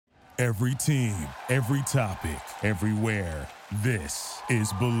Every team, every topic, everywhere. This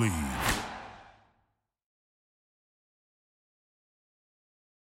is Believe.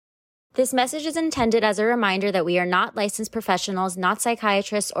 This message is intended as a reminder that we are not licensed professionals, not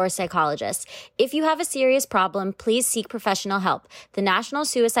psychiatrists or psychologists. If you have a serious problem, please seek professional help. The National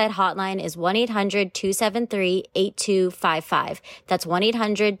Suicide Hotline is 1-800-273-8255. That's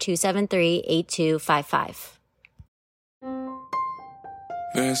 1-800-273-8255.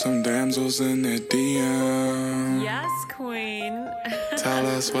 There's some damsels in the DM. Yes, queen. Tell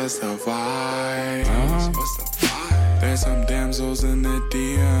us what's the vibe. There's some damsels in the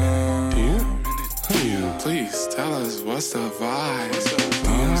DM. Please tell us what's the vibe.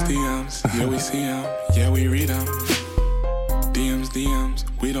 DMs, yeah we see them, yeah we read them. DMs,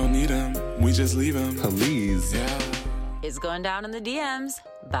 we don't need them, we just leave them. Please. Yeah. It's going down in the DMs.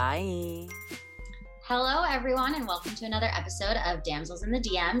 Bye. Hello, everyone, and welcome to another episode of Damsels in the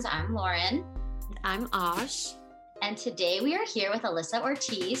DMs. I'm Lauren. I'm Ash. And today we are here with Alyssa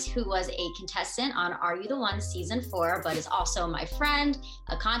Ortiz, who was a contestant on Are You the One Season 4, but is also my friend,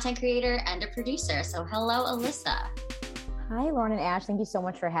 a content creator, and a producer. So hello, Alyssa. Hi, Lauren and Ash. Thank you so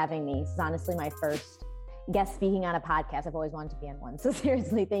much for having me. This is honestly my first guest speaking on a podcast. I've always wanted to be on one. So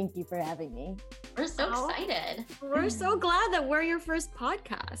seriously, thank you for having me. We're so excited. We're so glad that we're your first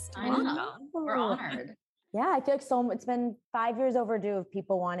podcast. I know. We're honored. Yeah, I feel like it's been 5 years overdue of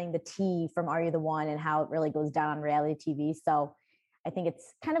people wanting the tea from Are You the One and how it really goes down on reality TV. So I think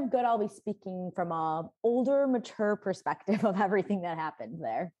it's kind of good. I'll be speaking from a older, mature perspective of everything that happened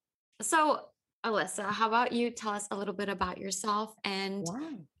there. So, Alyssa, how about you tell us a little bit about yourself? And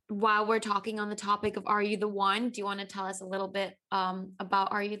while we're talking on the topic of Are You the One, do you want to tell us a little bit about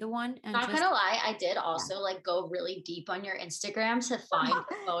Are You the One? And Not gonna lie, I did also go really deep on your Instagram to find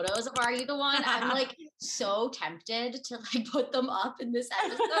photos of Are You the One. I'm so tempted to put them up in this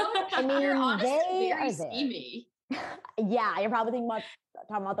episode. I mean, you're honestly they very are there. steamy. Yeah, you're probably talking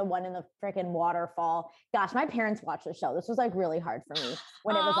about the one in the freaking waterfall. Gosh, my parents watched the show. This was really hard for me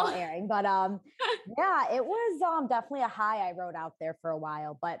when it was all airing. But yeah, it was definitely a high I rode out there for a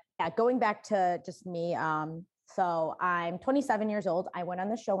while. But yeah, going back to just me, so I'm 27 years old. I went on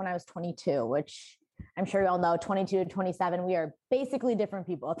the show when I was 22, which I'm sure you all know, 22 to 27, we are basically different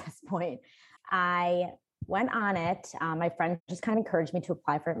people at this point. I went on it. My friend just kind of encouraged me to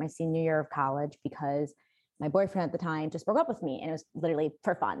apply for it my senior year of college because my boyfriend at the time just broke up with me, and it was literally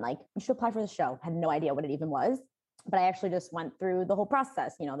for fun. You should apply for the show. Had no idea what it even was, but I actually just went through the whole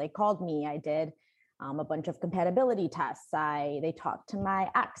process. They called me. I did a bunch of compatibility tests. They talked to my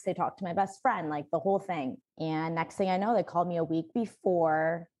ex. They talked to my best friend, the whole thing. And next thing I know, they called me a week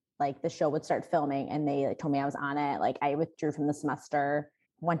before the show would start filming, and they told me I was on it. I withdrew from the semester,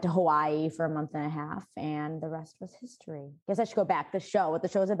 went to Hawaii for a month and a half, and the rest was history. Guess I should go back. What the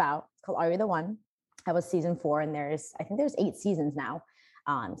show is about, it's called Are You the One? I was season 4, and I think there's 8 seasons now.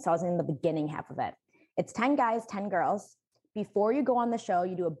 So I was in the beginning half of it. It's 10 guys, 10 girls. Before you go on the show,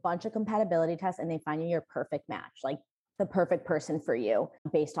 you do a bunch of compatibility tests, and they find you your perfect match, the perfect person for you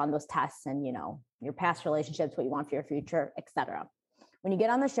based on those tests and, your past relationships, what you want for your future, etc. When you get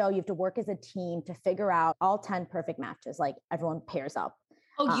on the show, you have to work as a team to figure out all 10 perfect matches. Everyone pairs up.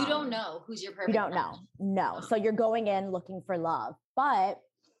 Oh, you don't know who's your perfect You don't match. know. No. So you're going in looking for love, but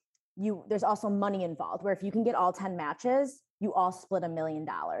there's also money involved where if you can get all 10 matches, you all split $1 million.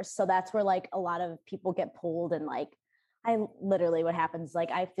 So that's where a lot of people get pulled, and I literally what happens, I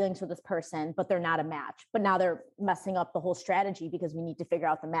have feelings for this person, but they're not a match, but now they're messing up the whole strategy because we need to figure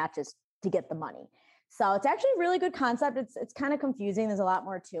out the matches to get the money. So it's actually a really good concept. It's kind of confusing. There's a lot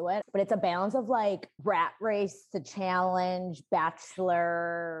more to it, but it's a balance of Rat Race, The Challenge,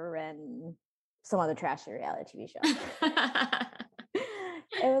 Bachelor, and some other trashy reality TV show.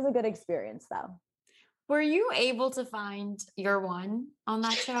 It was a good experience, though. Were you able to find your one on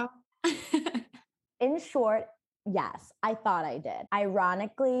that show? In short, yes, I thought I did.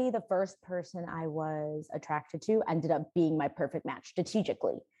 Ironically, the first person I was attracted to ended up being my perfect match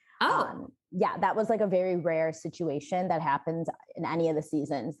strategically. Yeah, that was a very rare situation that happens in any of the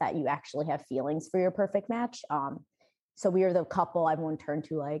seasons that you actually have feelings for your perfect match. So we were the couple everyone turned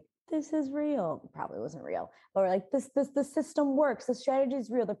to this is real. Probably wasn't real, but we're the system works. The strategy is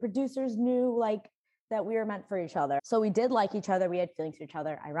real. The producers knew that we were meant for each other. So we did like each other. We had feelings for each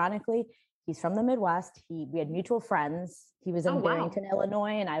other. Ironically, he's from the Midwest. We had mutual friends. He was in Barrington,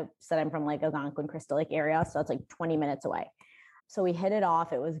 Illinois. And I said, I'm from Algonquin, Crystal Lake area. So it's 20 minutes away. So we hit it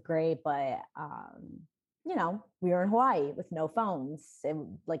off. It was great. But, we were in Hawaii with no phones,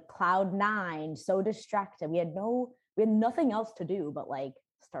 cloud 9, so distracted. We had nothing else to do, but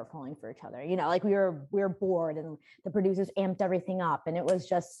start falling for each other. We were bored, and the producers amped everything up, and it was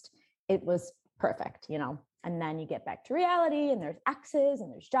just it was perfect, you know. And then you get back to reality and there's exes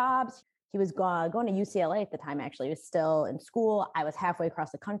and there's jobs. He was going to UCLA at the time, actually. He was still in school. I was halfway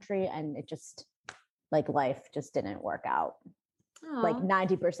across the country, and it just, like, life just didn't work out. Aw. Like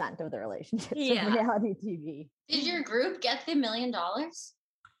 90% of the relationships Yeah. in reality TV. Did your group get the $1 million?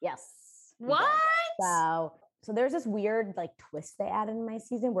 Yes. we What? did. So there's this weird like twist they added in my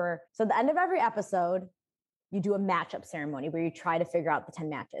season where, so at the end of every episode, you do a matchup ceremony where you try to figure out the 10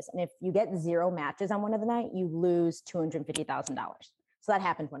 matches. And if you get 0 matches on one of the night, you lose $250,000. So that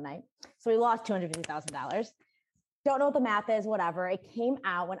happened one night. So we lost $250,000. Don't know what the math is, whatever. It came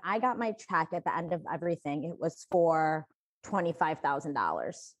out when I got my check at the end of everything. It was for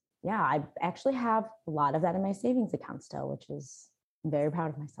 $25,000. Yeah, I actually have a lot of that in my savings account still, which is I'm very proud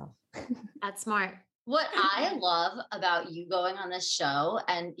of myself. That's smart. What I love about you going on this show,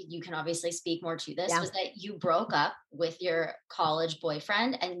 and you can obviously speak more to this, was that you broke up with your college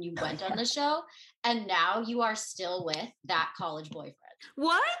boyfriend and you went on the show, and now you are still with that college boyfriend.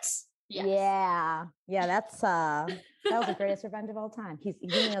 What? Yes. Yeah. That's that was the greatest revenge of all time. He's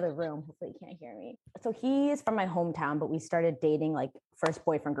in another room. Hopefully he can't hear me. So he is from my hometown, but we started dating like first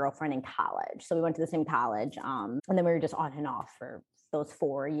boyfriend, girlfriend in college. So we went to the same college. And then we were just on and off for those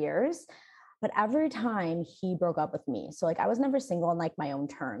 4 years. But every time he broke up with me, so like I was never single on like my own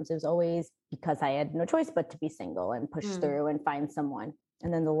terms. It was always because I had no choice but to be single and push through and find someone.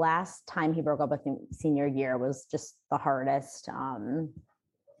 And then the last time he broke up with me, senior year, was just the hardest.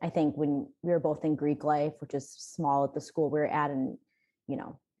 I think when we were both in Greek life, which is small at the school we were at, and you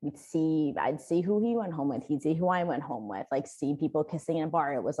know, I'd see who he went home with, he'd see who I went home with, like see people kissing in a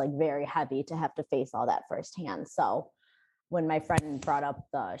bar. It was like very heavy to have to face all that firsthand. So when my friend brought up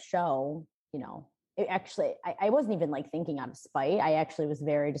the show, you know, it actually, I wasn't even like thinking out of spite. I actually was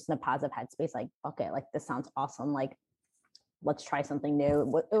very just in a positive headspace, like, okay, like this sounds awesome. Like, let's try something new.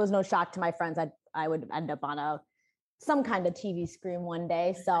 It was no shock to my friends. I would end up on some kind of TV screen one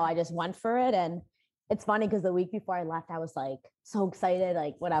day. So I just went for it. And it's funny because the week before I left, I was like so excited,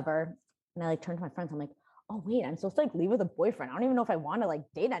 like whatever. And I like turned to my friends. I'm like, oh wait, I'm supposed to like leave with a boyfriend. I don't even know if I want to like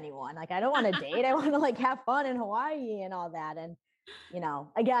date anyone. Like, I don't want to date. I want to like have fun in Hawaii and all that. And, you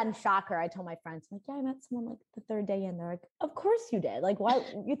know, again, shocker. I told my friends, like, yeah, I met someone like the 3rd day in. They're like, of course you did. Like, why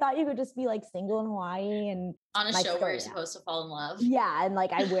you thought you could just be like single in Hawaii and on a show where you're supposed to fall in love. Yeah. And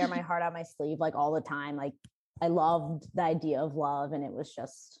like, I wear my heart on my sleeve, like all the time. Like, I loved the idea of love, and it was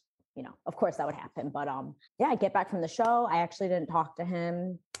just, you know, of course that would happen. But yeah, I get back from the show. I actually didn't talk to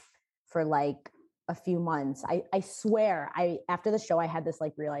him for like a few months. I swear, after the show, I had this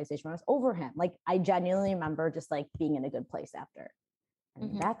like realization when I was over him. Like, I genuinely remember just like being in a good place after.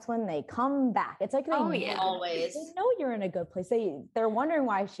 And that's when they come back. It's like, always. They know you're in a good place. They're wondering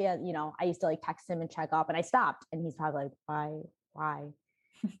why she had, you know, I used to like text him and check up, and I stopped, and he's probably like, why?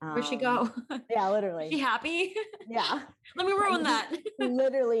 Where'd she go? Yeah, literally. She happy? Yeah. Let me ruin that. He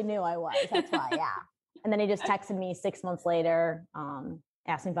literally knew I was. That's why. Yeah. And then he just texted me 6 months later,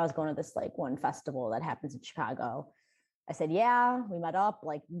 asked me if I was going to this like one festival that happens in Chicago. I said, yeah, we met up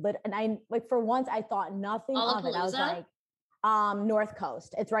and I like, for once I thought nothing of it. I was like, North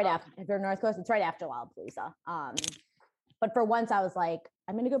Coast. It's right after, if you're North Coast, it's right after Lollapalooza. But for once I was like,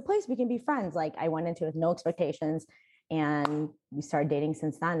 I'm in a good place. We can be friends. Like, I went into it with no expectations, and we started dating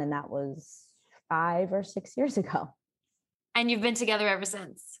since then. And that was 5 or 6 years ago. And you've been together ever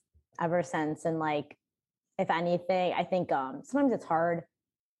since. And like, if anything, I think sometimes it's hard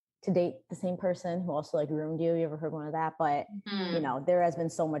to date the same person who also like ruined you. You ever heard one of that? But you know, there has been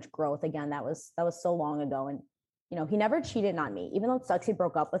so much growth. Again, that was so long ago. And you know, he never cheated on me, even though it sucks he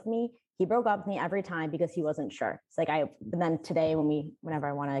broke up with me. He broke up with me every time because he wasn't sure. It's like but then today whenever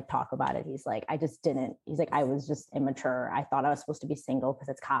I want to like talk about it, he's like, I just didn't. He's like, I was just immature. I thought I was supposed to be single because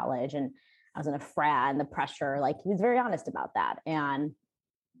it's college and I was in a frat and the pressure. Like, he was very honest about that. And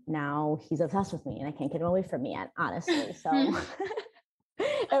now he's obsessed with me and I can't get him away from me yet, honestly. So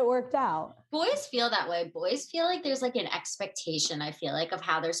it worked out. Boys feel that way. Boys feel like there's like an expectation, I feel like, of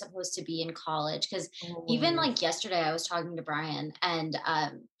how they're supposed to be in college. Because even like yesterday, I was talking to Brian, and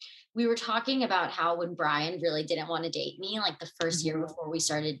we were talking about how when Brian really didn't want to date me, like the first year before we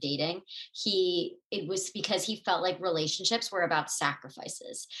started dating, it was because he felt like relationships were about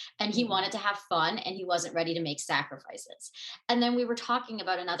sacrifices, and he wanted to have fun and he wasn't ready to make sacrifices. And then we were talking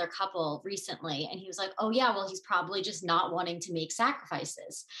about another couple recently, and he was like, oh yeah, well, he's probably just not wanting to make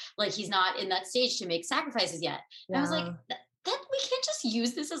sacrifices. Like, he's not in that stage to make sacrifices yet. Yeah. And I was like, that we can't just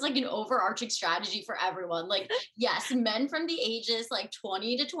use this as like an overarching strategy for everyone. Like, yes, men from the ages like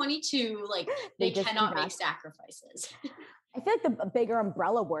 20 to 22, like they cannot make sacrifices. I feel like the bigger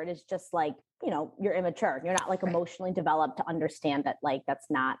umbrella word is just like, you're immature. You're not like emotionally developed to understand that like that's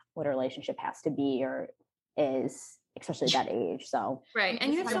not what a relationship has to be or is, especially at that age. So right.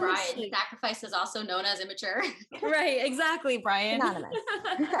 And you have so Brian, sacrifice is also known as immature. Right, exactly, Brian. Anonymous.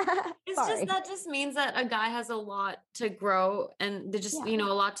 That just means that a guy has a lot to grow and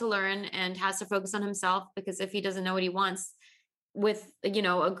a lot to learn and has to focus on himself, because if he doesn't know what he wants with,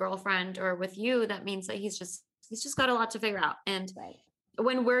 a girlfriend or with you, that means that he's just got a lot to figure out. And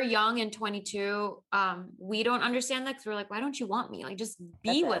when we're young and 22, we don't understand that, because we're like, why don't you want me? Like, just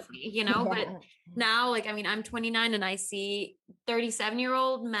be with me, But now, like, I mean, I'm 29 and I see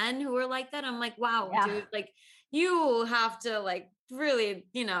 37-year-old men who are like that. I'm like, wow, dude, like you have to like really,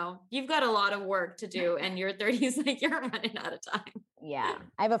 you've got a lot of work to do, and your 30s, like you're running out of time. Yeah.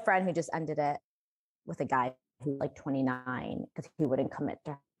 I have a friend who just ended it with a guy who's like 29 because he wouldn't commit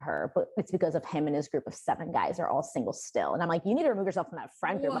to her, but it's because of him and his group of 7 guys are all single still. And I'm like, you need to remove yourself from that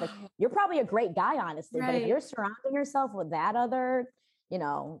friend group. Like, you're probably a great guy, honestly, but if you're surrounding yourself with that other,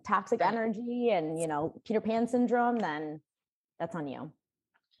 toxic energy and, Peter Pan syndrome, then that's on you.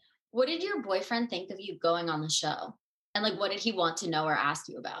 What did your boyfriend think of you going on the show? And like, what did he want to know or ask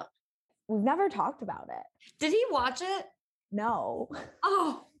you about? We've never talked about it. Did he watch it? No.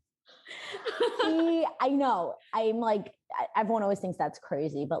 Oh, I know. I'm like, everyone always thinks that's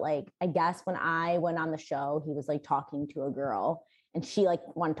crazy, but like, I guess when I went on the show, he was like talking to a girl and she like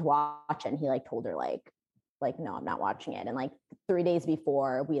wanted to watch it. And he like told her like, no, I'm not watching it. And like 3 days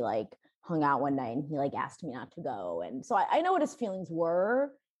before we like hung out one night and he like asked me not to go. And so I know what his feelings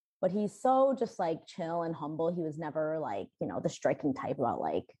were, but he's so just like chill and humble. He was never like, the striking type about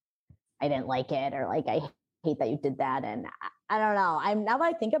like, I didn't like it or like, I hate that you did that. And I don't know. Now that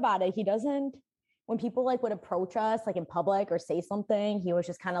I think about it, he doesn't, when people like would approach us like in public or say something, he was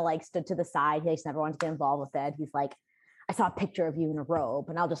just kind of like stood to the side. He just never wanted to get involved with it. He's like, I saw a picture of you in a robe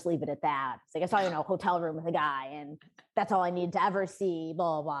and I'll just leave it at that. It's like, I saw you in a hotel room with a guy and that's all I need to ever see,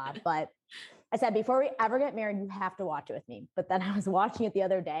 blah, blah, blah. But I said, before we ever get married, you have to watch it with me. But then I was watching it the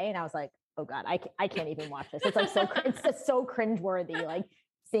other day and I was like, oh God, I can't even watch this. It's like it's just so cringeworthy. Like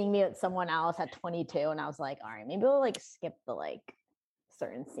seeing me with someone else at 22. And I was like, all right, maybe we'll like skip the like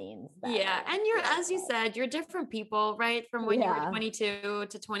certain scenes. Yeah. And you're, as you said, you're different people, right? From when you were 22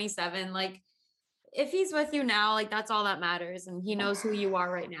 to 27, like if he's with you now, like that's all that matters. And he knows who you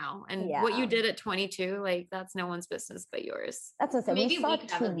are right now. And what you did at 22, like that's no one's business but yours. That's what I said. Maybe we could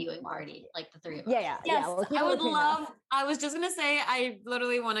have a viewing party, like the 3 of us. Yeah. Yes, I would love, I was just going to say, I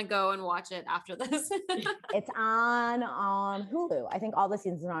literally want to go and watch it after this. It's on Hulu. I think all the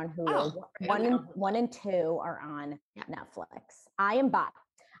seasons are on Hulu. One and 2 are on Netflix. I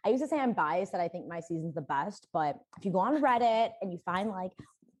used to say I'm biased that I think my season's the best, but if you go on Reddit and you find like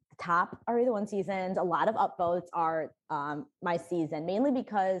top are either one seasons, a lot of upvotes are my season, mainly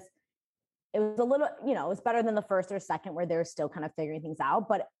because it was a little, it was better than the first or second where they're still kind of figuring things out.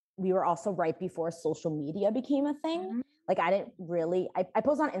 But we were also right before social media became a thing. Mm-hmm. Like I didn't really, I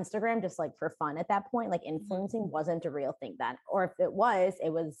post on Instagram just like for fun at that point. Like influencing wasn't a real thing then. Or if it was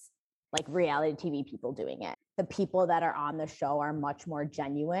like reality TV people doing it. The people that are on the show are much more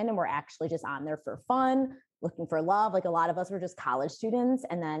genuine and we're actually just on there for fun, looking for love. Like a lot of us were just college students.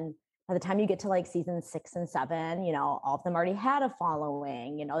 And then by the time you get to like season 6 and 7, all of them already had a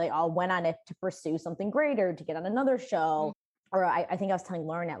following, they all went on it to pursue something greater, to get on another show. Or I think I was telling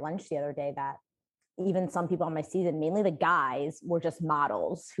Lauren at lunch the other day that even some people on my season, mainly the guys, were just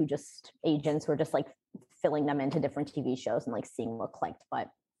models agents who were just like filling them into different TV shows and like seeing what clicked. But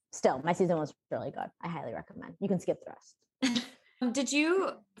still, my season was really good. I highly recommend. You can skip the rest. Did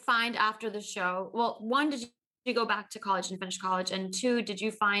you find after the show, well, one, did you go back to college and finish college? And 2, did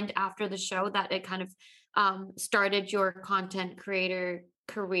you find after the show that it kind of started your content creator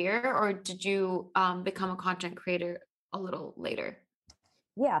career, or did you become a content creator a little later?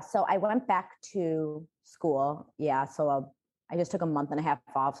 Yeah, so I went back to school. Yeah, so I just took a month and a half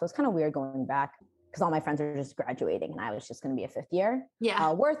off. So it's kind of weird going back because all my friends are just graduating and I was just going to be a 5th year.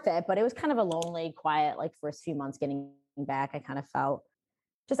 Yeah. Worth it, but it was kind of a lonely, quiet, like first few months getting back. I kind of felt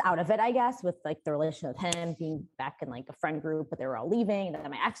just out of it, I guess, with like the relation with him being back in like a friend group, but they were all leaving and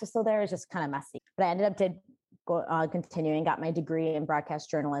then my ex was still there. It's just kind of messy. But I ended up continuing, got my degree in broadcast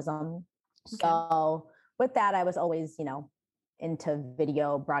journalism. Okay. So with that, I was always, into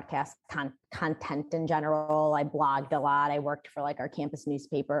video broadcast content in general. I blogged a lot. I worked for like our campus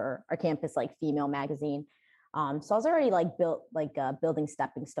newspaper or our campus like female magazine. So I was already like building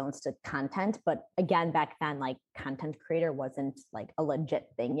stepping stones to content. But again, back then, like content creator wasn't like a legit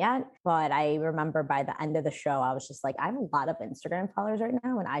thing yet. But I remember by the end of the show, I was just like, I have a lot of Instagram followers right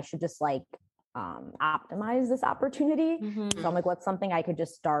now and I should just like optimize this opportunity. So I'm like, what's something I could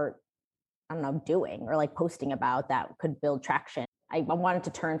just start, I don't know, doing or like posting about that could build traction. I wanted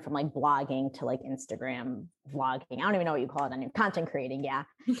to turn from like blogging to like Instagram vlogging. I don't even know what you call it. I mean, content creating. Yeah.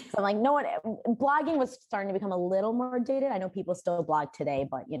 So I'm like, no, blogging was starting to become a little more dated. I know people still blog today,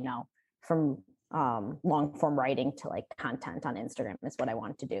 but you know, from long form writing to like content on Instagram is what I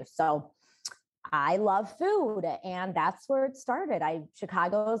wanted to do. So I love food, and that's where it started.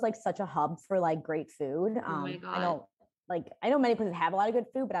 Chicago is like such a hub for like great food. Oh my God. I know many places have a lot of good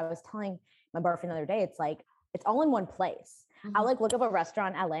food, but I was telling my boyfriend the other day, it's like, it's all in one place. I'll like look up a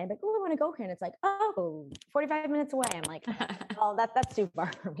restaurant in LA and be like, oh, I want to go here. And it's like, oh, 45 minutes away. I'm like, oh, that's too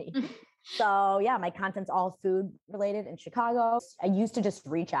far for me. So yeah, my content's all food related in Chicago. I used to just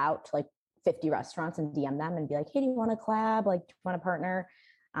reach out to like 50 restaurants and DM them and be like, hey, do you want to collab? Like, do you want to partner?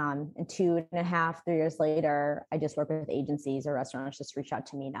 And 2.5, 3 years later, I just work with agencies or restaurants just reach out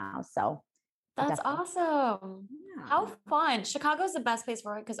to me now. So that's awesome. Yeah. How fun. Chicago's the best place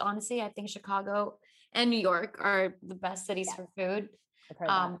for it. Cause honestly, I think Chicago and New York are the best cities for food.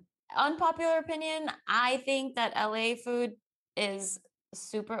 Unpopular opinion. I think that LA food is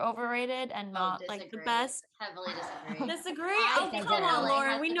super overrated and not like the best. Heavily disagree. Disagree? Oh, come on,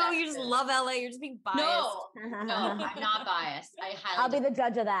 Lauren. We know you just love LA. You're just being biased. No, I'm not biased. I'll be the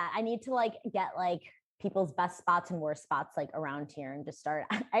judge of that. I need to like get like people's best spots and worst spots like around here and just start.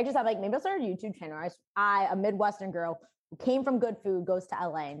 I just have like, maybe I'll start a YouTube channel. A Midwestern girl who came from good food, goes to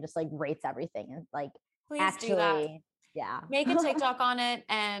LA and just like rates everything. And like, please do that. Yeah. Make a TikTok on it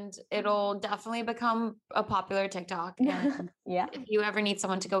and it'll definitely become a popular TikTok. And yeah. If you ever need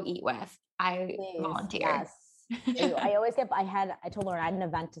someone to go eat with, I volunteer. Yes. I always I told Lauren I had an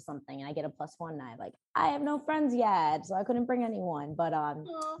event to something and I get a +1 and I have no friends yet. So I couldn't bring anyone, but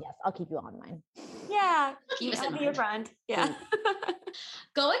yes, I'll keep you on mine. Yeah. I'll be your friend. Yeah.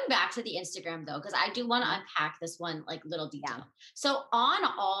 Going back to the Instagram though, because I do want to unpack this one like little detail. Yeah. So on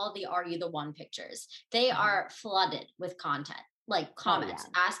all the Are You the One pictures, they are flooded with content, like comments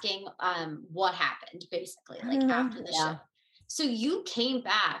asking what happened basically, like after the show. So you came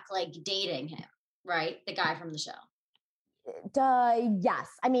back like dating him, right? The guy from the show. Yes.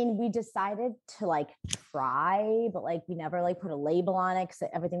 I mean, we decided to like try, but like we never like put a label on it because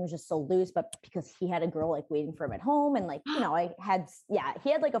everything was just so loose. But because he had a girl like waiting for him at home, and like, you know,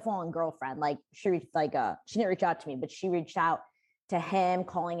 he had like a full-on girlfriend. Like she reached she didn't reach out to me, but she reached out to him,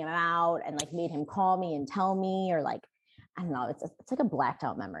 calling him out and like made him call me and tell me, or like, I don't know, it's like a blacked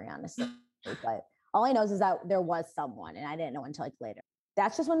out memory, honestly. But all I know is that there was someone and I didn't know until like later.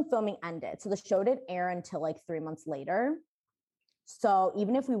 That's just when filming ended. So the show didn't air until like 3 months later. So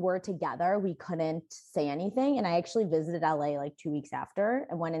even if we were together, we couldn't say anything. And I actually visited LA like 2 weeks after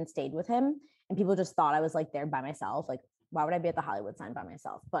and went and stayed with him. And people just thought I was like there by myself. Like, why would I be at the Hollywood sign by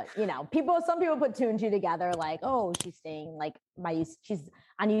myself? But you know, some people put 2 and 2 together. Like, oh, she's staying like she's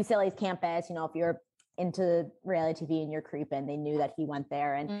on UCLA's campus. You know, if you're into reality TV and you're creeping, they knew that he went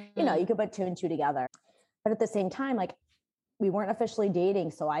there. And you know, you could put 2 and 2 together. But at the same time, like, we weren't officially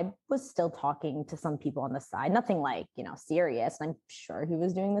dating. So I was still talking to some people on the side, nothing like, you know, serious. I'm sure he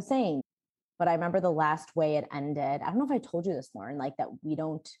was doing the same. But I remember the last way it ended. I don't know if I told you this, Lauren, like that we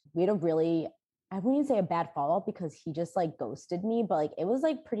had a really, I wouldn't say a bad follow-up because he just like ghosted me, but like, it was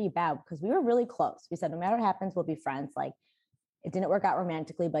like pretty bad because we were really close. We said, no matter what happens, we'll be friends. Like it didn't work out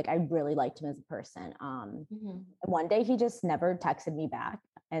romantically, but like, I really liked him as a person. And one day he just never texted me back.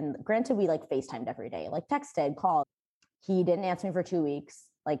 And granted, we like FaceTimed every day, like texted, called. He didn't answer me for 2 weeks,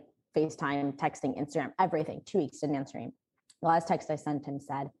 like FaceTime, texting, Instagram, everything. 2 weeks, didn't answer me. The last text I sent him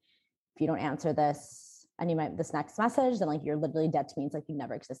said, if you don't answer this, this next message, then like you're literally dead to me. It's like you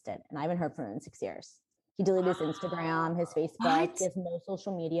never existed. And I haven't heard from him in 6 years. He deleted his Instagram, his Facebook, he has no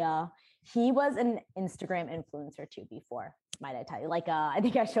social media. He was an Instagram influencer too before, might I tell you. Like I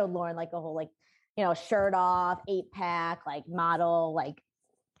think I showed Lauren like a whole like, you know, shirt off, 8-pack, like model, like,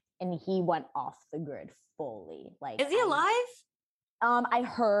 and he went off the grid fully. Like, is he alive? I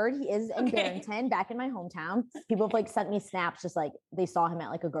heard he is in Barrington, back in my hometown. People have like sent me snaps, just like they saw him at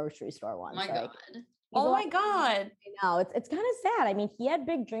like a grocery store once. Oh my God. Oh my God. I know, it's kind of sad. I mean, he had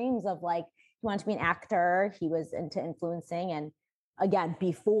big dreams of like, he wanted to be an actor. He was into influencing. And again,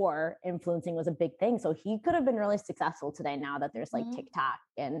 before influencing was a big thing. So he could have been really successful today now that there's like TikTok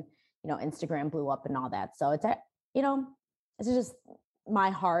and, you know, Instagram blew up and all that. So it's, you know, it's just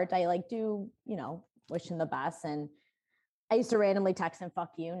my heart. I like do, you know, wish him the best. And I used to randomly text him,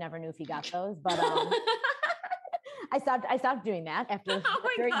 fuck you. Never knew if he got those, but I stopped doing that after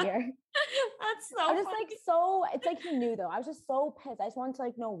a year. That's so I was just funny. like, so it's like he knew though. I was just so pissed. I just wanted to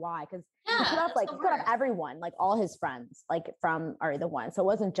like know why. Cause he put up that's like, the he put up worst. everyone, like all his friends, like from Are You the One. So it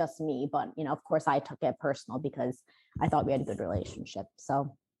wasn't just me, but you know, of course I took it personal because I thought we had a good relationship.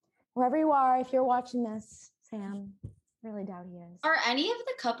 So wherever you are, if you're watching this, Sam, really doubt he is. Are any of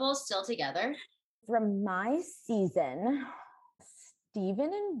the couples still together? From my season,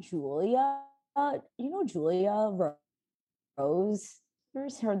 Steven and Julia, you know, Julia Rose, you ever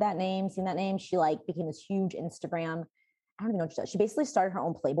heard that name, seen that name? She like became this huge Instagram. I don't even know what she does. She basically started her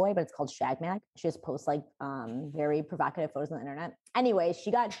own Playboy, but it's called Shag Mag. She just posts like very provocative photos on the internet. Anyway,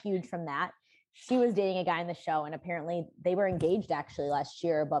 she got huge from that. She was dating a guy in the show, and apparently they were engaged actually last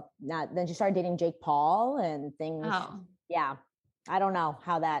year, but not. Then she started dating Jake Paul and things. Oh. Yeah, I don't know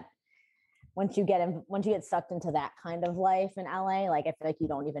how that. Once you get sucked into that kind of life in LA, like I feel like you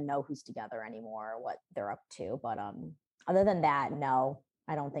don't even know who's together anymore or what they're up to. But other than that, no,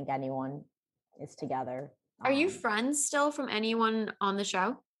 I don't think anyone is together. Are you friends still from anyone on the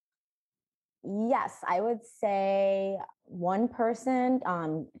show? Yes, I would say one person.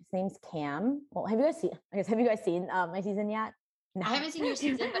 His name's Cam. Well, have you guys seen my season yet? No. I haven't seen your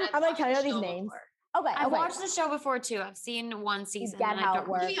season, but I'm like watched telling the you these show names. before. Okay, I've watched the show before too. I've seen one season. get And how I it don't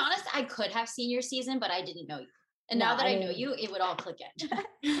works. To be honest, I could have seen your season, but I didn't know you. And No, now that I I know mean- you, it would all click in.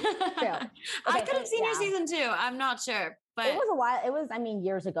 I Okay, could have so, seen your yeah. season too. I'm not sure, but It was a while. It was, I mean,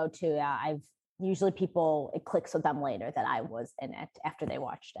 years ago too. Yeah, usually people, it clicks with them later that I was in it after they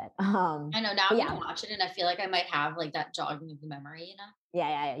watched it. I know now I'm yeah. gonna watch it, and I feel like I might have like that jogging of the memory, you know.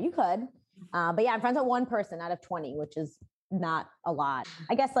 Yeah, you could. But yeah, I'm friends with one person out of 20, which is not a lot.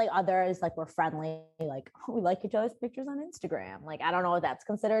 I guess like others, like we're friendly, like we like each other's pictures on Instagram. Like I don't know what that's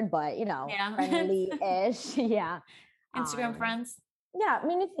considered, but you know, Yeah. friendly-ish. Yeah. Instagram friends. Yeah, I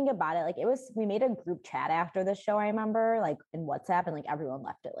mean, you think about it, like we made a group chat after the show, I remember, like in WhatsApp, and like everyone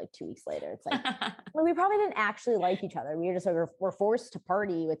left it like 2 weeks later. It's like, well, we probably didn't actually like each other. We were just like, we're forced to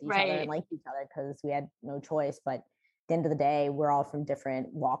party with each other Right. and like each other because we had no choice. But at the end of the day, we're all from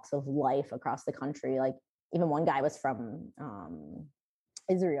different walks of life across the country. Like even one guy was from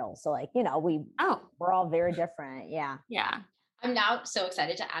Israel. So like, you know, we're all very different. Yeah. Yeah. I'm now so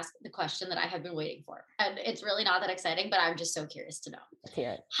excited to ask the question that I have been waiting for. And it's really not that exciting, but I'm just so curious to know. Let's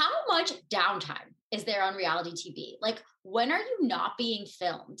hear it. How much downtime is there on reality TV? Like, when are you not being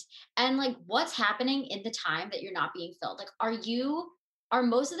filmed? And like, what's happening in the time that you're not being filmed? Like, are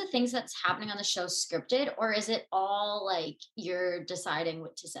most of the things that's happening on the show scripted, or is it all like you're deciding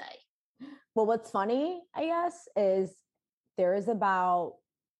what to say? Well, what's funny, I guess, is there is about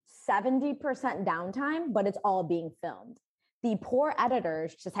 70% downtime, but it's all being filmed. The poor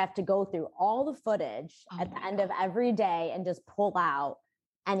editors just have to go through all the footage at the end of every day and just pull out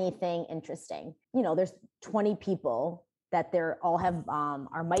anything interesting. You know, there's 20 people that they're all have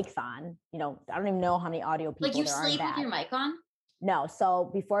our mics on. You know, I don't even know how many audio people Like, you there are in sleep with bed. your mic on? No, so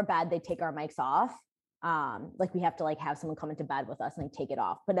before bed they take our mics off. Like we have to like have someone come into bed with us and like take it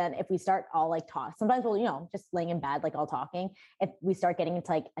off. But then if we start all like talk, sometimes we'll, you know, just laying in bed, like all talking. If we start getting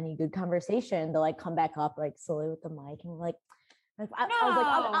into like any good conversation, they'll like come back up, like slowly with the mic, and we're like I was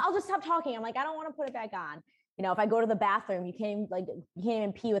like, I'll just stop talking. I'm like, I don't want to put it back on. You know, if I go to the bathroom, you can't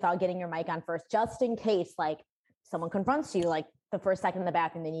even pee without getting your mic on first, just in case like someone confronts you, like the first second in the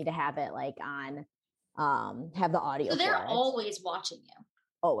bathroom, they need to have it like on, have the audio. So they're for it. always watching you.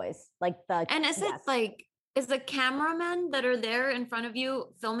 Always like And is it like, is the cameramen that are there in front of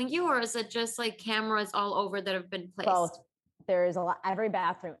you filming you, or is it just like cameras all over that have been placed? both? There's a lot. Every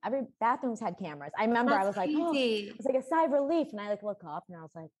bathroom's had cameras. I remember I was like, oh, it's like a sigh of relief, and I like look up and I was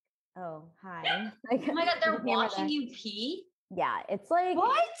like, oh, hi. Like, Oh my God, they're there's a camera watching there. you pee? Yeah, it's like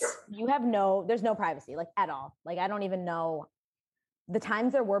What? there's no privacy like at all. Like I don't even know the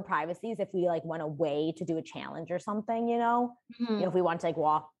times there were privacies if we like went away to do a challenge or something, you know, Mhm. you know, if we want to like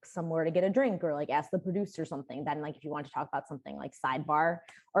walk somewhere to get a drink or like ask the producer something, then like if you want to talk about something like sidebar,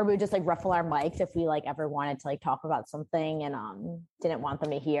 or we would just like ruffle our mics if we like ever wanted to like talk about something and didn't want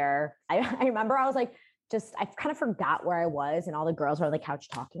them to hear. I remember I was like I kind of forgot where I was, and all the girls were on the couch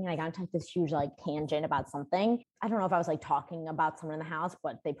talking, and I got into like this huge like tangent about something. I don't know if I was like talking about someone in the house,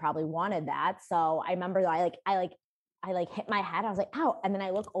 but they probably wanted that. So I remember I hit my head. I was like, ow. And then I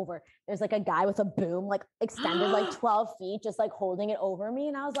look over, there's like a guy with a boom, like extended like 12 feet, just like holding it over me.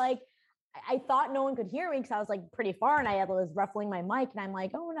 And I was like, I thought no one could hear me because I was like pretty far, and I was ruffling my mic, and I'm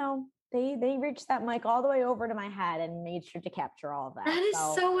like, oh no, they reached that mic all the way over to my head and made sure to capture all of that. That is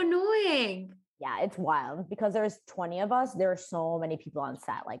so annoying. Yeah, it's wild because there's 20 of us. There are so many people on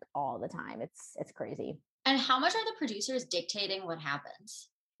set like all the time. It's crazy. And how much are the producers dictating what happens?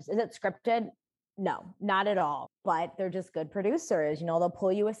 Is it scripted? No, not at all. But they're just good producers. They'll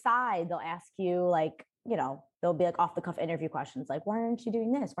pull you aside. They'll ask you like, they'll be like off the cuff interview questions like, why aren't you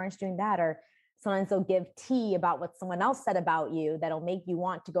doing this? Why aren't you doing that? Or sometimes they'll give tea about what someone else said about you that'll make you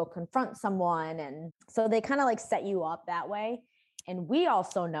want to go confront someone. And so they kind of like set you up that way. And we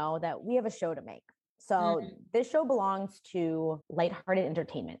also know that we have a show to make. So this show belongs to Lighthearted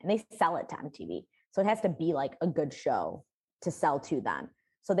Entertainment and they sell it to MTV. So it has to be like a good show to sell to them.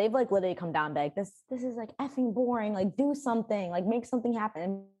 So they've like literally come down and be like, this is like effing boring. Like do something, like make something happen.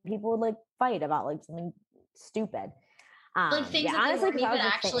 And people would like fight about like something stupid. Like things that honestly, they weren't even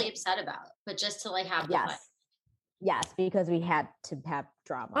actually upset about, but just to like have the fun. Yes, because we had to have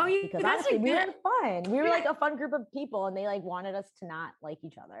drama. Oh, yeah, because honestly, we had fun. We were like a fun group of people and they like wanted us to not like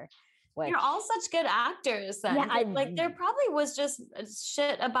each other. You're all such good actors then. Yeah, like there probably was just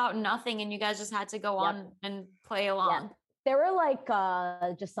shit about nothing and you guys just had to go on and play along. Yep. There were like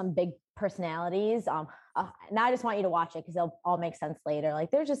just some big personalities. Now I just want you to watch it because they'll all make sense later.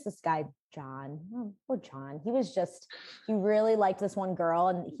 Like there's just this guy, John. Oh, John. He really liked this one girl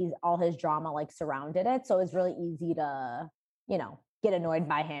and all his drama like surrounded it. So it was really easy to, get annoyed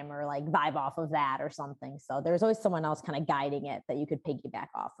by him or like vibe off of that or something. So there's always someone else kind of guiding it that you could piggyback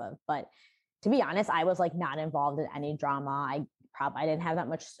off of. But to be honest, I was like not involved in any drama. I didn't have that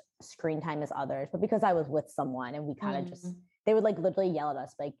much screen time as others, but because I was with someone and we kind of just, they would like literally yell at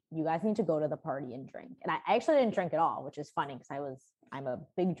us, like, you guys need to go to the party and drink. And I actually didn't drink at all, which is funny because I'm a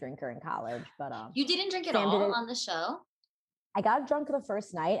big drinker in college, but you didn't drink at all on the show? I got drunk the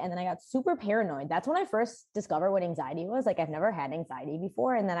first night and then I got super paranoid. That's when I first discovered what anxiety was. Like I've never had anxiety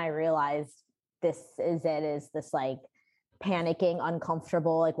before. And then I realized this is this like panicking,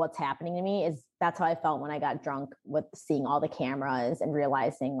 uncomfortable, like what's happening to me that's how I felt when I got drunk with seeing all the cameras and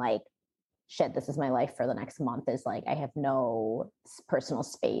realizing like, shit, this is my life for the next month is like, I have no personal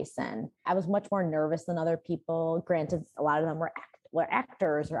space. And I was much more nervous than other people. Granted, a lot of them were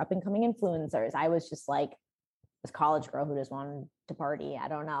actors or up and coming influencers. I was just like this college girl who just wanted to party. I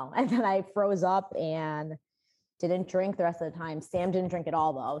don't know. And then I froze up and didn't drink the rest of the time. Sam didn't drink at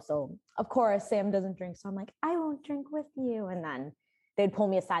all though. So of course Sam doesn't drink. So I'm like, I won't drink with you. And then they'd pull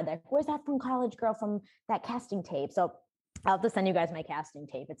me aside like, where's that from college girl from that casting tape? So I'll have to send you guys my casting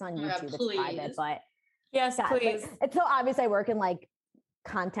tape. It's on YouTube. It's private, but yes, please. It's so obvious I work in like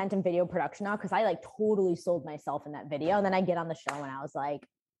content and video production now because I like totally sold myself in that video. And then I get on the show and I was like,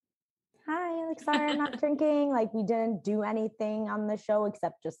 hi, like, sorry, I'm not drinking. Like we didn't do anything on the show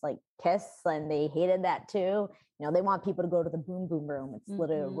except just like kiss. And they hated that too. They want people to go to the boom boom room. It's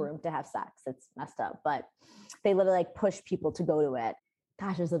literally a room to have sex. It's messed up, but they literally like push people to go to it.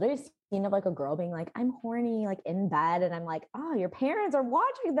 Gosh, there's literally a scene of like a girl being like, I'm horny, like in bed. And I'm like, oh, your parents are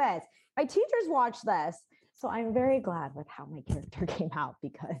watching this. My teachers watch this. So I'm very glad with how my character came out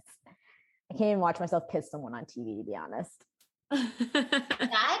because I can't even watch myself kiss someone on TV, to be honest.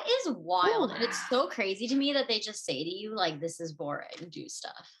 That is wild. And it's so crazy to me that they just say to you, like, this is boring, do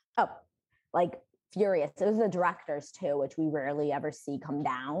stuff. Oh, like furious. It was the directors too, which we rarely ever see come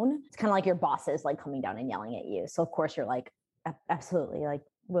down. It's kind of like your bosses like coming down and yelling at you. So of course you're like, absolutely, like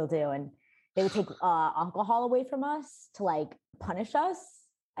will do. And they would take alcohol away from us to like punish us,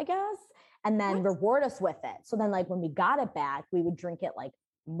 I guess, and then reward us with it. So then like when we got it back, we would drink it like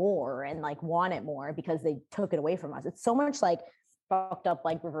more and like want it more because they took it away from us. It's so much like fucked up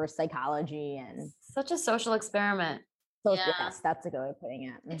like reverse psychology and such a social experiment. So yes, that's a good way of putting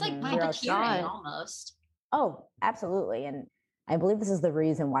it. It's like puppeteering almost. Oh, absolutely. And I believe this is the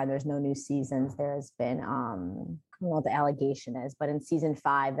reason why there's no new seasons. There's been I don't know what the allegation is, but in season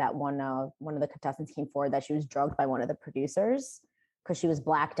 5, that one of the contestants came forward that she was drugged by one of the producers because she was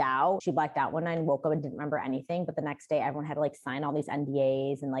blacked out. She blacked out one night and woke up and didn't remember anything. But the next day, everyone had to like sign all these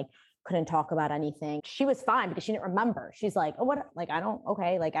NDAs and like couldn't talk about anything. She was fine because she didn't remember. She's like, oh, what? Like, I don't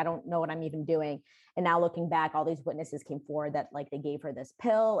know what I'm even doing. And now looking back, all these witnesses came forward that like they gave her this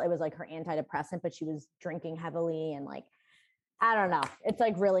pill. It was like her antidepressant, but she was drinking heavily and like, I don't know. It's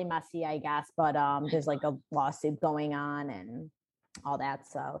like really messy, I guess. But there's like a lawsuit going on and all that.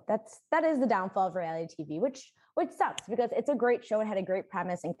 So that is the downfall of reality TV, which sucks because it's a great show. It had a great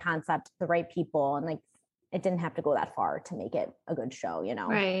premise and concept, the right people, and like it didn't have to go that far to make it a good show,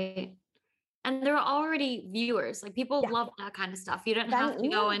 Right. And there are already viewers. Like people love that kind of stuff. You don't have to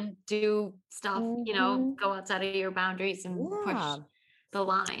go and do stuff, go outside of your boundaries and push the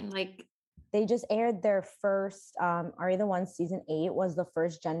line. Like they just aired their first Are You the One season 8 was the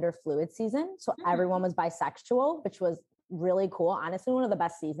first gender fluid season. So everyone was bisexual, which was really cool. Honestly, one of the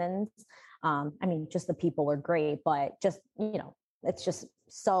best seasons. I mean, just the people were great, but just, it's just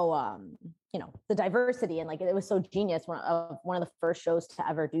so, the diversity and like, it was so genius. One of the first shows to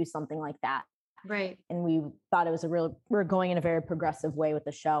ever do something like that. Right. And we thought it was we're going in a very progressive way with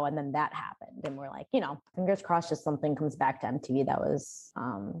the show. And then that happened. And we're like, fingers crossed, just something comes back to MTV that was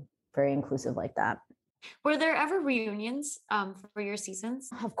very inclusive like that. Were there ever reunions for your seasons?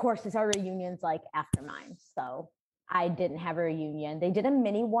 Of course, there's our reunions like after mine. So I didn't have a reunion. They did a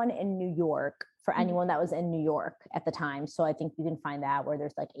mini one in New York for anyone that was in New York at the time. So I think you can find that where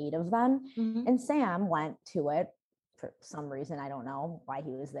there's like 8 of them. Mm-hmm. And Sam went to it for some reason. I don't know why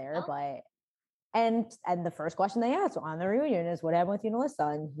he was there, but and the first question they asked on the reunion is, what happened with you and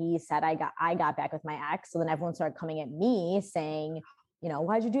Alyssa? And he said, I got back with my ex. So then everyone started coming at me saying,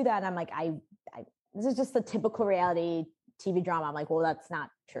 why'd you do that? And I'm like, I this is just the typical reality TV drama. I'm like, well, that's not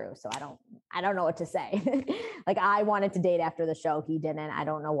true. So I don't know what to say. Like, I wanted to date after the show. He didn't. I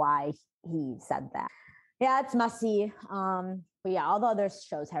don't know why he said that. Yeah, it's messy. But yeah, all the other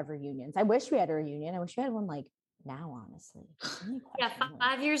shows have reunions. I wish we had a reunion. I wish we had one like now, honestly. Yeah,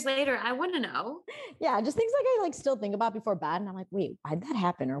 5 years later, I want to know. Yeah, just things like I like still think about before bed. And I'm like, wait, why did that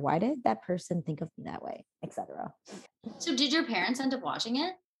happen? Or why did that person think of me that way, etc. So did your parents end up watching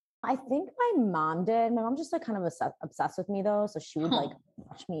it? I think my mom did. My mom just like kind of obsessed with me though. So she would like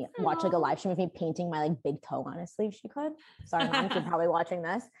watch like a live stream with me painting my like big toe on his sleeve. She could. Sorry, mom, you're probably watching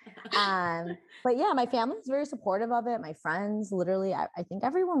this. But yeah, my family was very supportive of it. My friends, literally, I think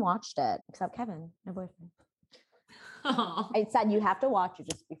everyone watched it except Kevin, my boyfriend. Oh. I said, you have to watch it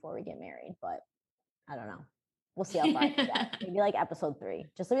just before we get married, but I don't know. We'll see how far I can get. Maybe like episode 3,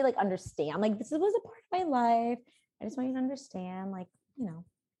 just so we like understand. Like, this was a part of my life. I just want you to understand, like,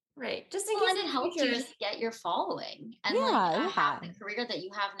 Right. Just in case it helped you just get your following and have the career that you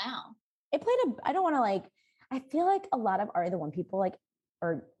have now. It played I don't want to like, I feel like a lot of Are You the One people like,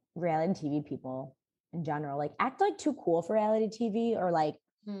 or reality TV people in general, like act like too cool for reality TV, or like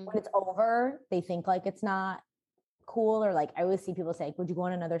when it's over, they think like it's not cool. Or like, I always see people say, like, would you go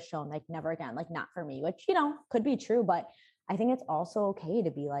on another show? And like, never again, like not for me, which, could be true, but I think it's also okay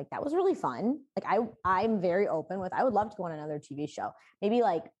to be like, that was really fun. Like I'm very open with, I would love to go on another TV show. Maybe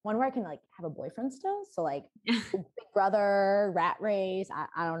like one where I can like have a boyfriend still. So like Big Brother, Rat Race.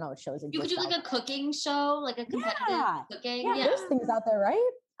 I don't know what shows exist. You could do like a cooking show, like a competitive cooking. Yeah, there's things out there,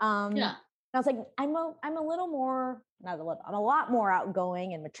 right? And I was like, I'm a little more, not a little, I'm a lot more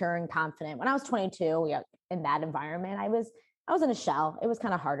outgoing and mature and confident. When I was 22, in that environment, I was in a shell. It was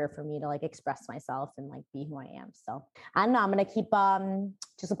kind of harder for me to like express myself and like be who I am. So I don't know. I'm going to keep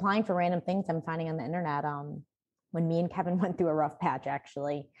just applying for random things I'm finding on the internet. When me and Kevin went through a rough patch,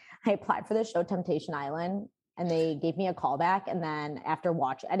 actually, I applied for the show Temptation Island and they gave me a call back. And then after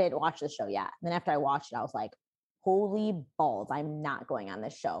I didn't watch the show yet. And then after I watched it, I was like, holy balls, I'm not going on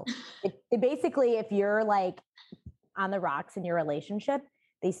this show. It basically, if you're like on the rocks in your relationship,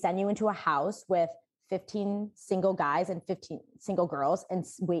 they send you into a house with 15 single guys and 15 single girls and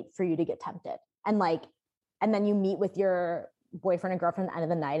wait for you to get tempted. And then you meet with your boyfriend and girlfriend at the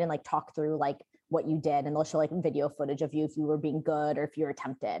end of the night and like talk through like what you did. And they'll show like video footage of you if you were being good or if you were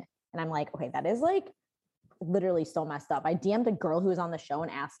tempted. And I'm like, okay, that is like literally so messed up. I DM'd a girl who was on the show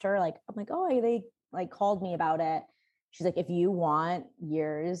and asked her, like, I'm like, oh, they like called me about it. She's like, if you want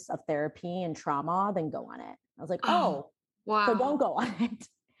years of therapy and trauma, then go on it. I was like, oh, wow. So don't go on it.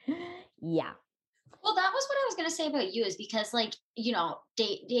 Yeah. Well, that was what I was going to say about you, is because like,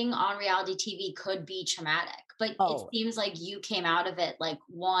 dating on reality TV could be traumatic, but it seems like you came out of it, like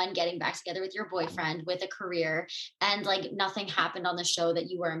one, getting back together with your boyfriend with a career, and like nothing happened on the show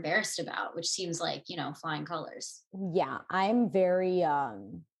that you were embarrassed about, which seems like, flying colors. Yeah. I'm very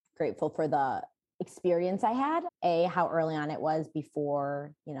grateful for the experience I had, how early on it was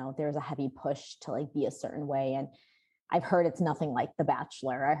before, there was a heavy push to like be a certain way. And I've heard it's nothing like The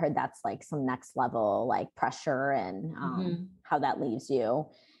Bachelor. I heard that's like some next level like pressure and how that leaves you.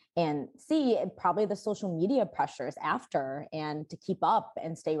 And probably the social media pressures after, and to keep up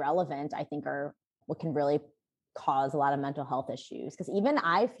and stay relevant, I think are what can really cause a lot of mental health issues. Because even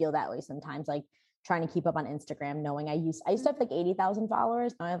I feel that way sometimes, like trying to keep up on Instagram, knowing I used to have like 80,000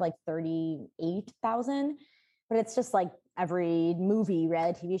 followers. Now I have like 38,000. But it's just like every movie,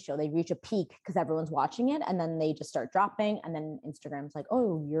 reality TV show, they reach a peak because everyone's watching it, and then they just start dropping. And then Instagram's like,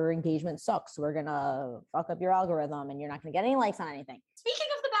 oh, your engagement sucks. We're going to fuck up your algorithm and you're not going to get any likes on anything. Speaking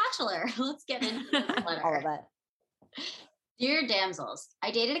of The Bachelor, let's get into this letter. All of it. Dear damsels,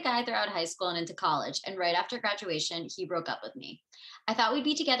 I dated a guy throughout high school and into college, and right after graduation, he broke up with me. I thought we'd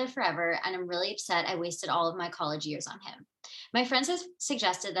be together forever, and I'm really upset I wasted all of my college years on him. My friends have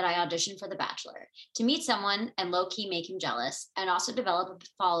suggested that I audition for The Bachelor to meet someone and low-key make him jealous, and also develop a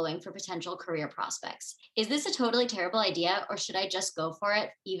following for potential career prospects. Is this a totally terrible idea, or should I just go for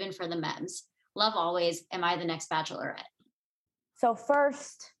it, even for the memes? Love always. Am I the next Bachelorette? So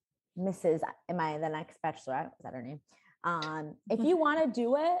first, Mrs. Am I the next Bachelorette? Is that her name? If you want to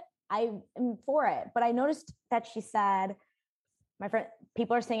do it, I am for it. But I noticed that she said, my friend,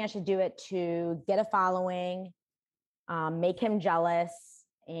 people are saying I should do it to get a following, make him jealous,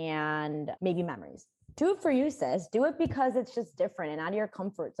 and maybe memories. Do it for you, sis. Do it because it's just different and out of your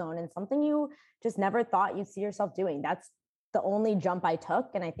comfort zone and something you just never thought you'd see yourself doing. That's the only jump I took.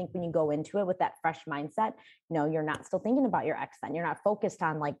 And I think when you go into it with that fresh mindset, you're not still thinking about your ex then. You're not focused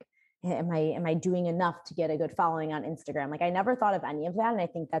on like, am I doing enough to get a good following on Instagram? Like I never thought of any of that. And I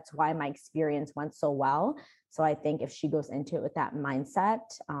think that's why my experience went so well. So I think if she goes into it with that mindset,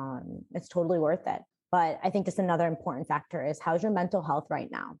 it's totally worth it. But I think just another important factor is how's your mental health right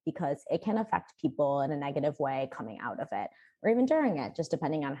now? Because it can affect people in a negative way coming out of it or even during it, just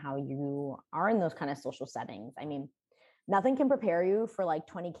depending on how you are in those kind of social settings. I mean, nothing can prepare you for like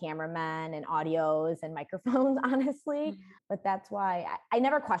 20 cameramen and audios and microphones, honestly. But that's why I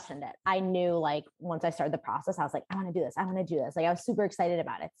never questioned it. I knew like once I started the process, I was like, I want to do this. I want to do this. Like I was super excited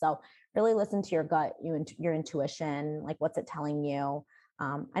about it. So really listen to your gut, your intuition, like what's it telling you?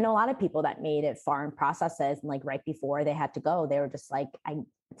 I know a lot of people that made it far in processes and like right before they had to go, they were just like,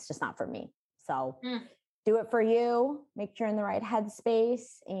 it's just not for me. So do it for you, make sure you're in the right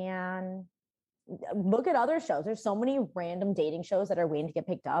headspace and look at other shows. There's so many random dating shows that are waiting to get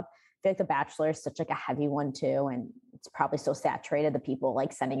picked up. I feel like The Bachelor is such like a heavy one too. And it's probably so saturated, the people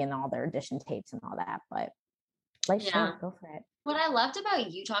like sending in all their audition tapes and all that, but go for it. What I loved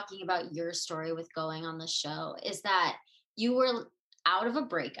about you talking about your story with going on the show is that you were out of a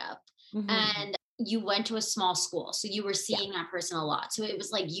breakup and you went to a small school. So you were seeing that person a lot. So it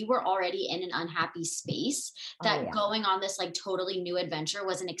was like you were already in an unhappy space that going on this like totally new adventure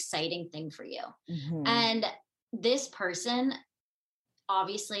was an exciting thing for you. And this person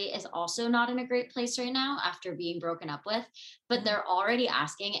obviously is also not in a great place right now after being broken up with, but they're already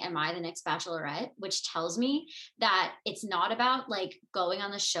asking, am I the next Bachelorette? Which tells me that it's not about like going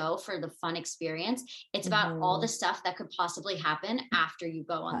on the show for the fun experience. It's about all the stuff that could possibly happen after you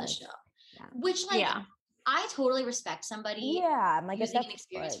go on the show, which like, I totally respect somebody. Yeah. I'm like, using an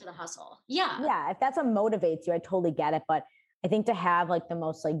experience for the hustle. Yeah. Yeah. If that's what motivates you, I totally get it. But I think to have like the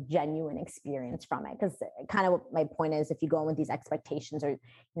most like genuine experience from it, because kind of what my point is, if you go in with these expectations or,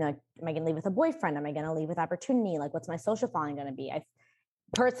 am I going to leave with a boyfriend? Am I going to leave with opportunity? Like, what's my social following going to be?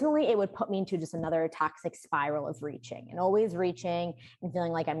 Personally, it would put me into just another toxic spiral of reaching and always reaching and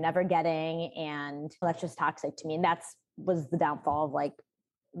feeling like I'm never getting. And that's just toxic to me. And was the downfall of like,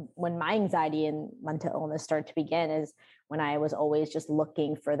 when my anxiety and mental illness started to begin is when I was always just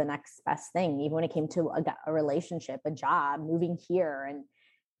looking for the next best thing, even when it came to a relationship, a job, moving here. And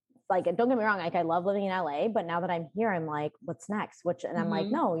like, don't get me wrong, like I love living in LA, but now that I'm here, I'm like, what's next? And I'm like,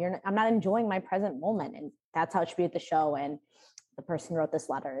 no, I'm not enjoying my present moment. And that's how it should be at the show. And the person who wrote this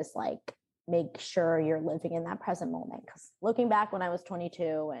letter is like, make sure you're living in that present moment. Because looking back when I was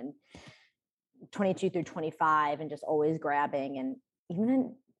 22 through 25 and just always grabbing, and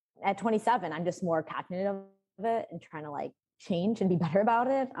even at 27, I'm just more cognitive of it and trying to like change and be better about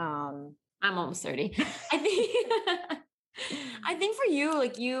it. I'm almost 30. I think for you,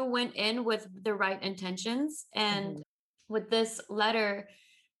 like you went in with the right intentions, and with this letter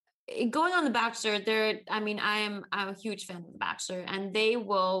going on The Bachelor, I'm a huge fan of The Bachelor, and they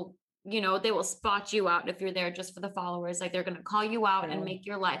will spot you out if you're there just for the followers. Like they're going to call you out and make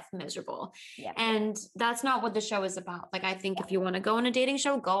your life miserable. Yeah. And that's not what the show is about. Like, I think if you want to go on a dating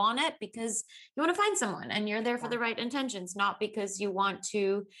show, go on it because you want to find someone and you're there for the right intentions, not because you want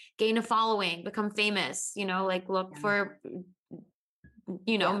to gain a following, become famous, look for,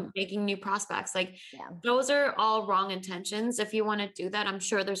 making new prospects. Like those are all wrong intentions. If you want to do that, I'm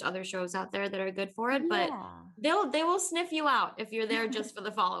sure there's other shows out there that are good for it, but they will sniff you out if you're there just for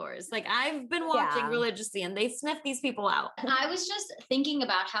the followers. Like I've been watching religiously and they sniff these people out. I was just thinking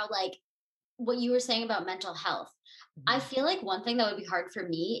about how like what you were saying about mental health. I feel like one thing that would be hard for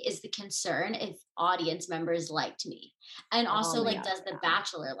me is the concern if audience members liked me. And also does The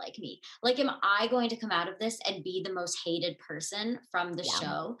Bachelor like me? Like, am I going to come out of this and be the most hated person from the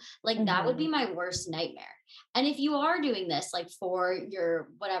show? Like that would be my worst nightmare. And if you are doing this, like for your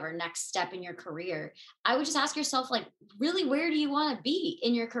whatever next step in your career, I would just ask yourself, like, really, where do you want to be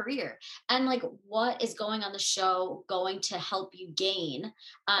in your career? And like, what is going on the show going to help you gain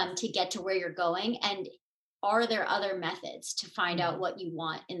to get to where you're going? And are there other methods to find out what you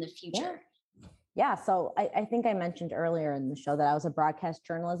want in the future? Yeah. So I think I mentioned earlier in the show that I was a broadcast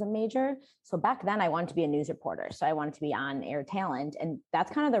journalism major. So back then I wanted to be a news reporter. So I wanted to be on air talent. And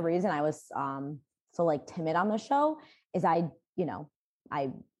that's kind of the reason I was so like timid on the show is I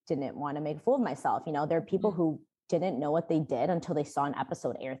didn't want to make a fool of myself. There are people who didn't know what they did until they saw an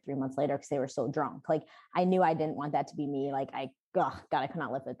episode air 3 months later because they were so drunk. Like I knew I didn't want that to be me. Like God, I could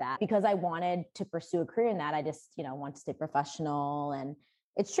not live with that because I wanted to pursue a career in that. I just, want to stay professional. And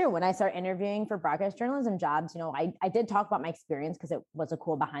it's true. When I started interviewing for broadcast journalism jobs, I did talk about my experience because it was a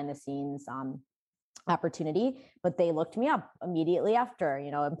cool behind the scenes opportunity, but they looked me up immediately after,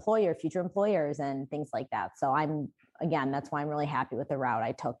 future employers and things like that. So that's why I'm really happy with the route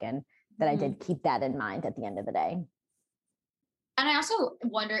I took and that I did keep that in mind at the end of the day. And I also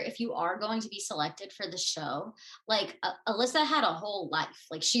wonder if you are going to be selected for the show, like Alyssa had a whole life,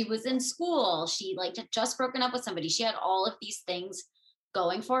 like she was in school, she like had just broken up with somebody. She had all of these things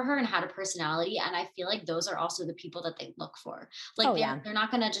going for her and had a personality. And I feel like those are also the people that they look for. Like they're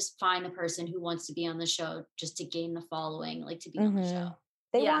not going to just find the person who wants to be on the show just to gain the following, like to be on the show.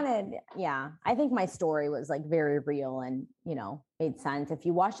 They wanted, I think my story was like very real and, made sense. If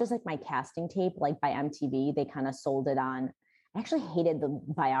you watch just like my casting tape, like by MTV, they kind of sold it on. I actually hated the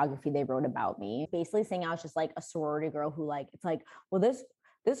biography they wrote about me, basically saying I was just like a sorority girl who like, it's like, well,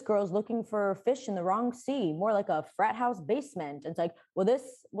 this girl's looking for fish in the wrong sea, more like a frat house basement. It's like,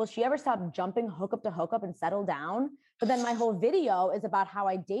 will she ever stop jumping hookup to hookup and settle down? But then my whole video is about how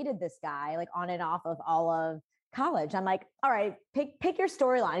I dated this guy, like on and off of all of college. I'm like, all right, pick your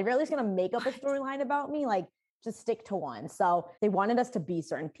storyline. If you're at least going to make up a storyline about me, like just stick to one. So they wanted us to be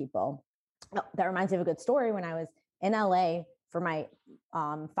certain people. Oh, that reminds me of a good story. When I was in LA for my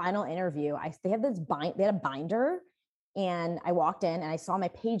final interview, they had a binder. And I walked in and I saw my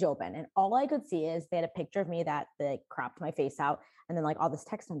page open and all I could see is they had a picture of me that they cropped my face out and then like all this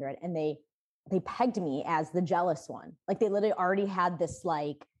text under it. And they pegged me as the jealous one. Like they literally already had this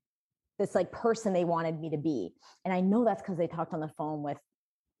person they wanted me to be. And I know that's because they talked on the phone with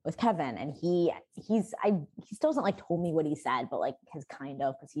Kevin and he still hasn't like told me what he said, but like his kind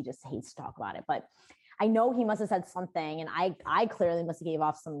of, because he just hates to talk about it. But I know he must've said something and I clearly must've gave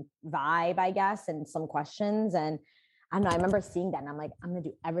off some vibe, I guess, and some questions. And I don't know, I remember seeing that and I'm like, I'm going to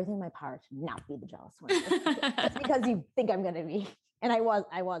do everything in my power to not be the jealous one. Just because you think I'm going to be. And I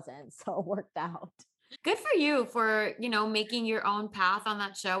wasn't. So it worked out. Good for you for, making your own path on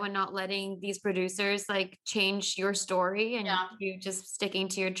that show and not letting these producers like change your story and you just sticking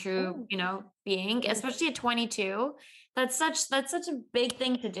to your true, being, especially at 22. That's such a big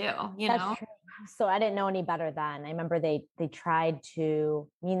thing to do, That's true. So I didn't know any better then. I remember me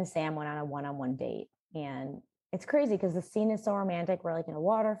and Sam went on a one-on-one date and it's crazy because the scene is so romantic. We're like in a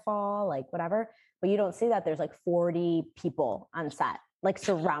waterfall, like whatever, but you don't see that there's like 40 people on set, like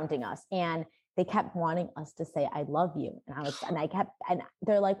surrounding us. And they kept wanting us to say, I love you. And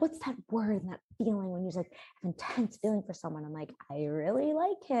they're like, what's that word and that feeling when you like have intense feeling for someone? I'm like, I really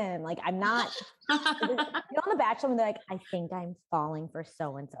like him. Like, I'm not, on The Bachelor, they're like, I think I'm falling for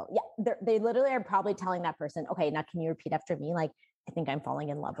so-and-so. Yeah. They literally are probably telling that person, okay, now can you repeat after me? Like, I think I'm falling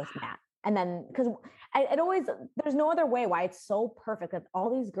in love with Matt. And then, because there's no other way why it's so perfect that all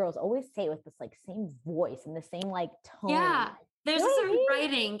these girls always say it with this like same voice and the same like tone. Yeah. There's a certain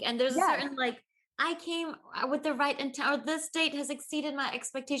writing and there's a certain like, I came with the right intent or this date has exceeded my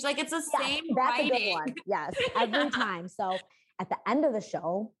expectation. Like it's the same writing. A good one. Yes. Every time. So at the end of the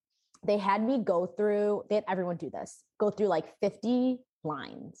show, they had everyone do this, go through like 50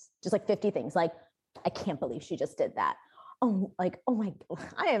 lines, just like 50 things. Like, I can't believe she just did that. Oh my,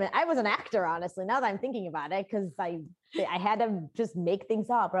 I was an actor, honestly, now that I'm thinking about it, because I had to just make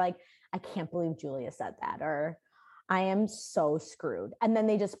things up, or like, I can't believe Julia said that, or I am so screwed. And then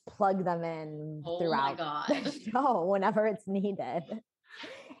they just plug them in throughout the show whenever it's needed.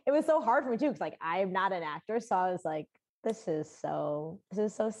 It was so hard for me too, because like, I'm not an actor. So I was like, this is so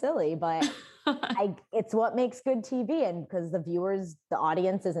silly, but it's what makes good TV. And because the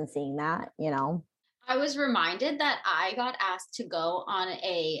audience isn't seeing that, I was reminded that I got asked to go on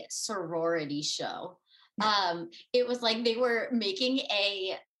a sorority show. It was like they were making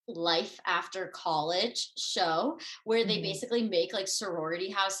a life after college show where they basically make like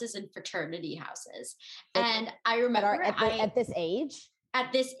sorority houses and fraternity houses. And I remember at this age.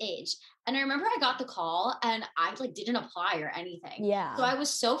 And I remember I got the call and I like didn't apply or anything. Yeah. So I was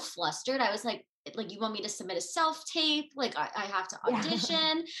so flustered. I was like, you want me to submit a self-tape? Like I have to audition.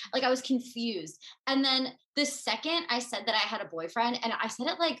 Yeah. Like I was confused. And then the second I said that I had a boyfriend and I said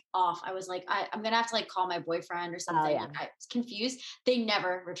it like off, I was like, I'm going to have to like call my boyfriend or something. Oh, yeah. Like, I was confused. They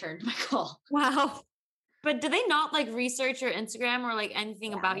never returned my call. Wow. But do they not like research your Instagram or like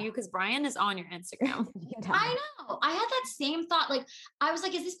anything about you? Because Brian is on your Instagram. I know. I had that same thought. Like, I was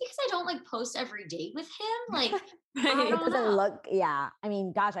like, is this because I don't like post every date with him? Like, it doesn't look, yeah. I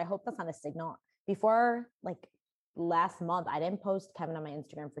mean, gosh, I hope that's not a signal. Before, like last month, I didn't post Kevin on my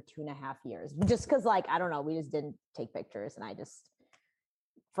Instagram for 2.5 years, just because like, I don't know, we just didn't take pictures and I just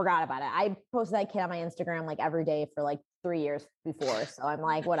forgot about it. I posted that kid on my Instagram like every day for like 3 years before. So I'm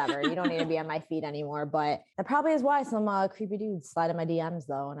like, whatever, you don't need to be on my feed anymore. But that probably is why some creepy dudes slide in my DMs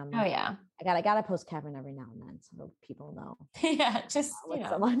though. And I'm like, oh yeah, I gotta post Kevin every now and then so people know. Yeah, just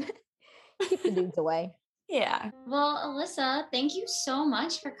someone keep the dudes away. Yeah. Well, Alyssa, thank you so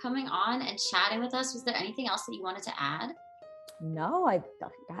much for coming on and chatting with us. Was there anything else that you wanted to add? No, I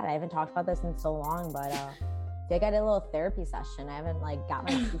haven't talked about this in so long, but I think I did a little therapy session. I haven't like got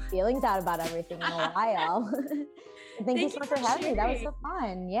my feelings out about everything in a while. Thank you so much for having me. That was so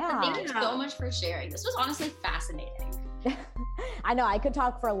fun. Yeah. And thank you so much for sharing. This was honestly fascinating. I know I could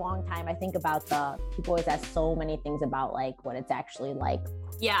talk for a long time. I think about people always ask so many things about like what it's actually like.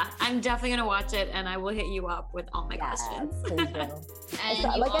 Yeah, I'm definitely going to watch it and I will hit you up with all my questions. Please do. And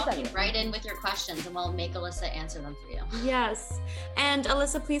you like all can write in with your questions and we'll make Alyssa answer them for you. Yes. And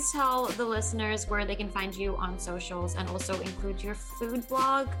Alyssa, please tell the listeners where they can find you on socials and also include your food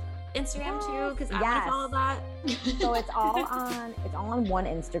blog Instagram too, because I want to follow that. So it's all on one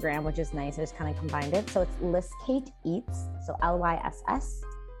Instagram, which is nice. I just kind of combined it. So it's LyssKate Eats. So LYSS.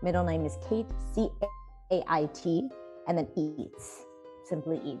 Middle name is Kate, CAIT, and then Eats.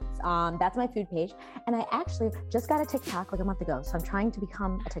 Simply Eats. That's my food page. And I actually just got a TikTok like a month ago. So I'm trying to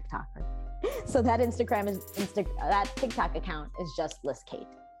become a TikToker. So that that TikTok account is just LyssKate.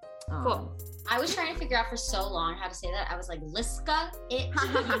 Cool. I was trying to figure out for so long how to say that. I was like, Liska it.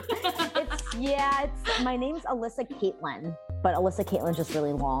 My name's Alyssa Caitlin, but Alyssa Caitlin's just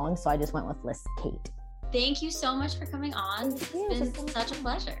really long. So I just went with LyssKate. Thank you so much for coming on. It's been such a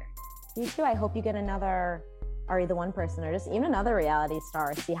pleasure. You too. I hope you get another Are You the One person or just even another reality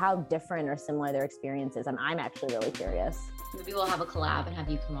star, see how different or similar their experience is. I'm actually really curious. Maybe we'll have a collab and have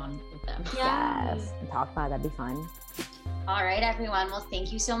you come on with them. Yes, and talk about it. That'd be fun. All right, everyone. Well,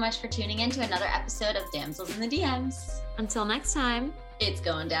 thank you so much for tuning in to another episode of Damsels in the DMs. Until next time, it's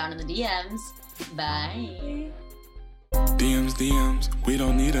going down in the DMs. Bye. DMs, we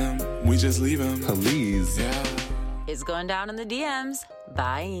don't need them. We just leave them. Please. Yeah. It's going down in the DMs.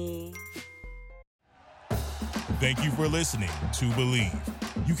 Bye. Thank you for listening to Believe.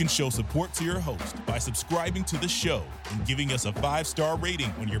 You can show support to your host by subscribing to the show and giving us a 5-star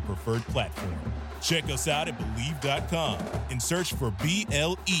rating on your preferred platform. Check us out at Believe.com and search for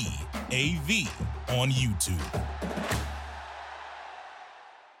BLEAV on YouTube.